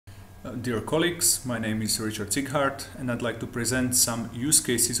Dear colleagues, my name is Richard Zighart and I'd like to present some use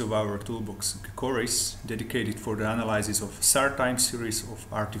cases of our toolbox GECORIS dedicated for the analysis of SAR time series of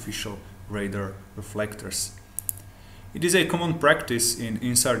artificial radar reflectors. It is a common practice in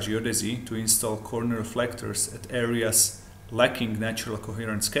InSAR Geodesy to install corner reflectors at areas lacking natural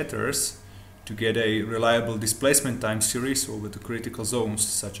coherent scatterers to get a reliable displacement time series over the critical zones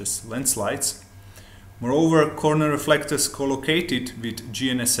such as landslides. Moreover, corner reflectors co-located with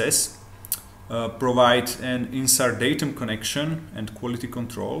GNSS provide an InSAR datum connection and quality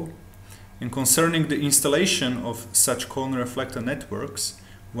control. And concerning the installation of such corner reflector networks,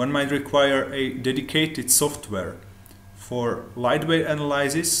 one might require a dedicated software for lightweight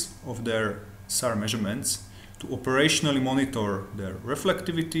analysis of their SAR measurements to operationally monitor their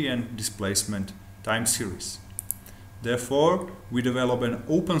reflectivity and displacement time series. Therefore, we develop an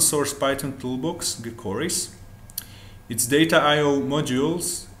open source Python toolbox, GECORIS. Its data I/O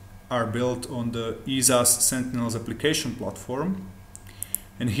modules are built on the ESA's Sentinels application platform.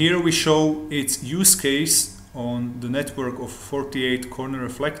 And here we show its use case on the network of 48 corner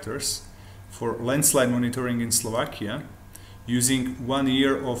reflectors for landslide monitoring in Slovakia using 1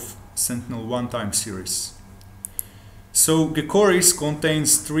 year of Sentinel-1 time series. So GECORIS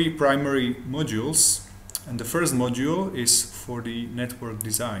contains 3 primary modules. And the first module is for the network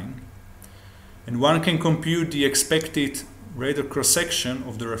design. And one can compute the expected radar cross-section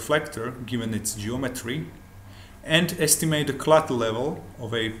of the reflector given its geometry and estimate the clutter level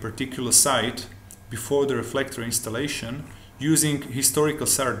of a particular site before the reflector installation using historical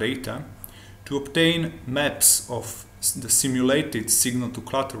SAR data to obtain maps of the simulated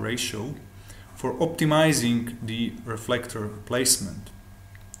signal-to-clutter ratio for optimizing the reflector placement.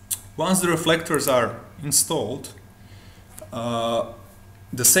 Once the reflectors are installed,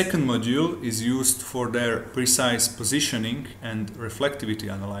 the second module is used for their precise positioning and reflectivity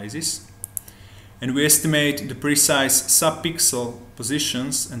analysis. And we estimate the precise sub-pixel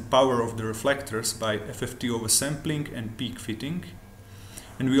positions and power of the reflectors by FFT oversampling and peak fitting.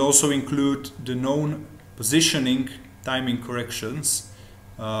 And we also include the known positioning timing corrections,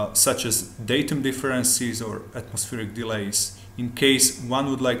 such as datum differences or atmospheric delays, in case one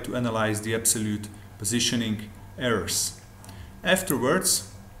would like to analyze the absolute positioning errors.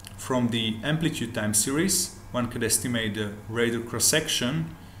 Afterwards, from the amplitude time series, one could estimate the radar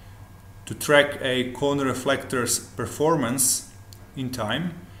cross-section to track a corner reflector's performance in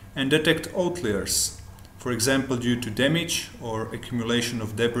time and detect outliers, for example due to damage or accumulation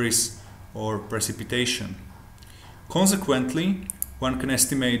of debris or precipitation. Consequently, one can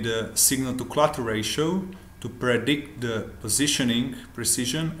estimate the signal-to-clutter ratio to predict the positioning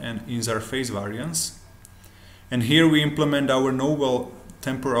precision and InSAR phase variance. And here we implement our novel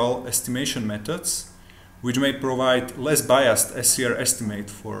temporal estimation methods, which may provide less biased SCR estimate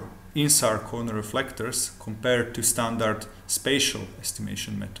for InSAR corner reflectors compared to standard spatial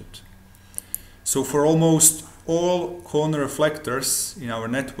estimation method. So for almost all corner reflectors in our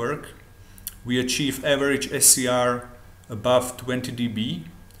network, we achieve average SCR above 20 dB,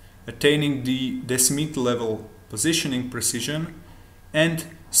 attaining the decimeter level positioning precision and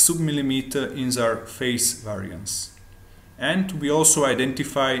sub-millimeter InSAR phase variance. And we also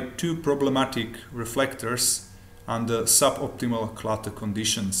identify 2 problematic reflectors under suboptimal clutter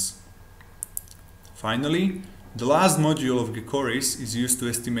conditions. Finally, the last module of GECORIS is used to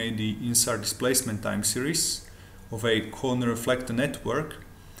estimate the InSAR displacement time series of a corner reflector network,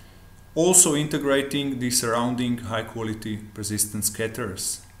 also integrating the surrounding high-quality persistent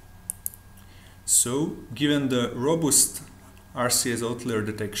scatterers. So, given the robust RCS outlier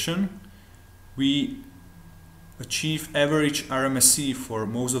detection, we achieve average RMSE for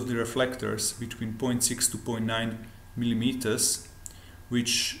most of the reflectors between 0.6 to 0.9 millimeters,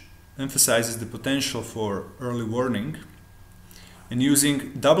 which emphasizes the potential for early warning. And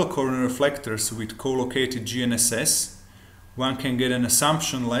using double corner reflectors with co-located GNSS, one can get an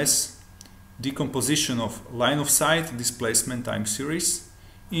assumption-less decomposition of line-of-sight displacement time series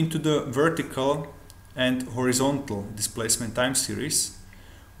into the vertical and horizontal displacement time series,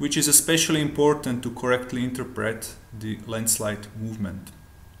 which is especially important to correctly interpret the landslide movement.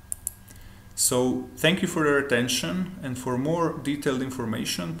 So thank you for your attention, and for more detailed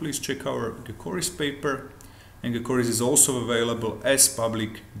information please check our GECORIS paper, and GECORIS is also available as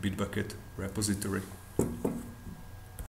public Bitbucket repository.